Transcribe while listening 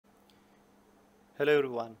Hello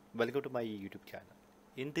everyone, welcome to my YouTube channel.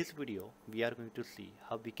 In this video, we are going to see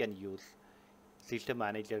how we can use System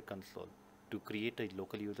Manager console to create a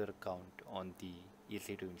local user account on the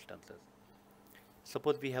EC2 instances.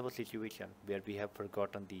 Suppose we have a situation where we have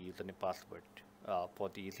forgotten the username password for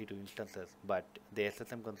the EC2 instances, but the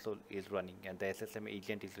SSM console is running and the SSM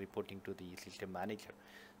agent is reporting to the System Manager.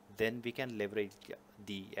 Then we can leverage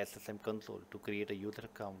the SSM console to create a user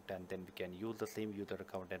account, and then we can use the same user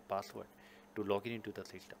account and password to log in into the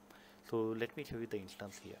system. So let me show you the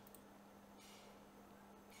instance here.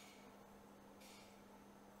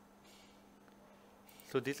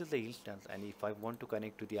 So this is the instance, and if I want to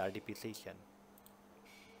connect to the RDP session,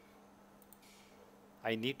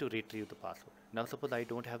 I need to retrieve the password. Now suppose I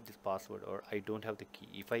don't have this password or I don't have the key.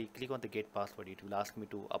 If I click on the get password, it will ask me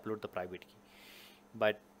to upload the private key.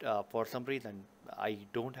 But for some reason, I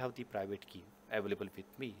don't have the private key available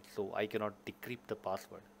with me, so I cannot decrypt the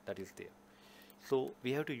password that is there. So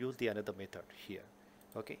we have to use the another method here.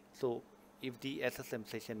 Okay, so if the SSM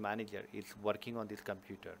session manager is working on this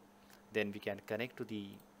computer, then we can connect to the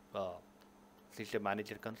uh, system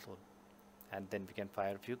manager console, and then we can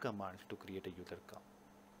fire a few commands to create a user account.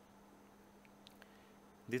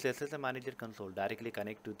 This SSM manager console directly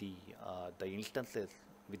connect to the instances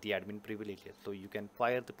with the admin privileges, so you can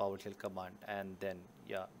fire the PowerShell command, and then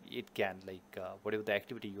yeah, it can whatever the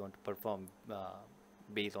activity you want to perform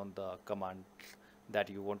based on the commands that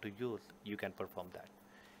you want to use, you can perform that.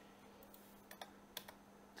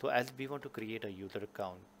 So as we want to create a user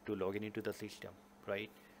account to log in into the system, right,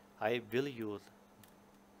 I will use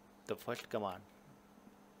the first command,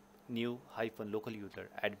 new hyphen local user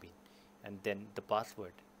admin, and then the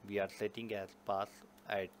password we are setting as pass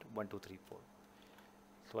at 1234.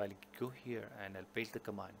 So I'll go here and I'll paste the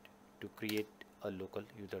command to create a local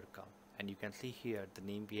user account, and you can see here the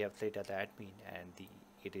name we have set as admin, and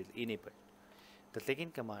it is enabled. The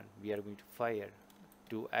second command we are going to fire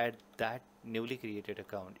to add that newly created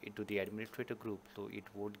account into the administrator group, so it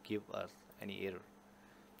won't give us any error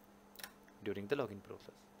during the login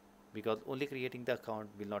process, because only creating the account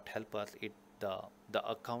will not help us. The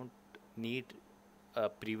account need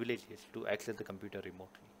privileges to access the computer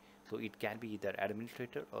remotely, so it can be either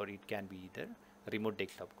administrator or it can be either remote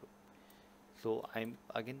desktop group. So I'm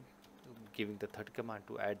again giving the third command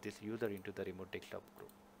to add this user into the remote desktop group,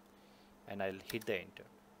 and I'll hit the enter.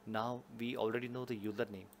 Now we already know the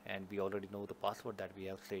username and we already know the password that we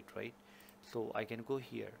have set, right? So I can go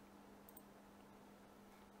here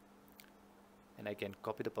and I can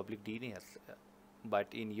copy the public DNS, but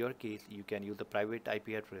in your case you can use the private IP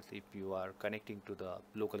address if you are connecting to the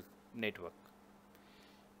local network.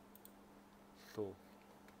 So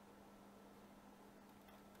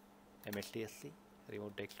MSDSC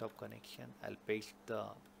remote desktop connection, I'll paste the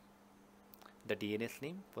DNS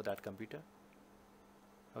name for that computer.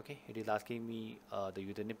 Okay, it is asking me the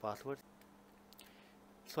username password,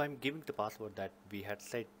 so I'm giving the password that we had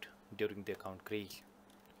set during the account creation.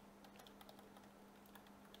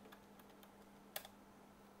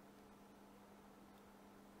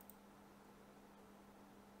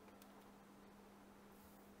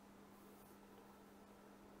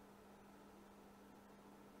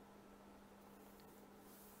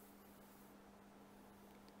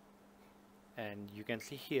 And you can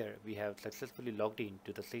see here we have successfully logged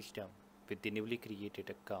into the system with the newly created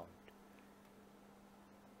account.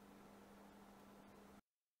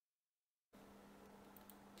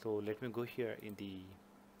 So let me go here in the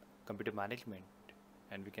computer management,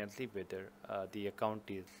 and we can see whether the account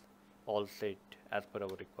is all set as per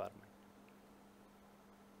our requirement.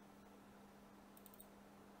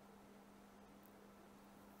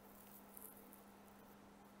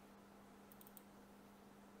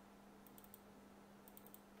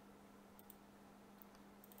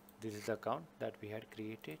 This is the account that we had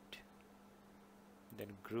created. Then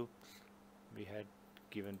groups, we had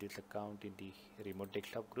given this account in the remote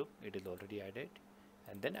desktop group, it is already added,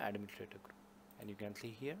 and then administrator group, and you can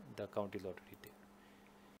see here the account is already there.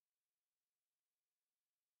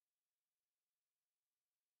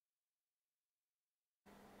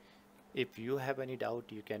 If you have any doubt,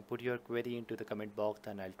 you can put your query into the comment box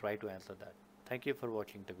and I'll try to answer that. Thank you for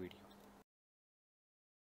watching the video.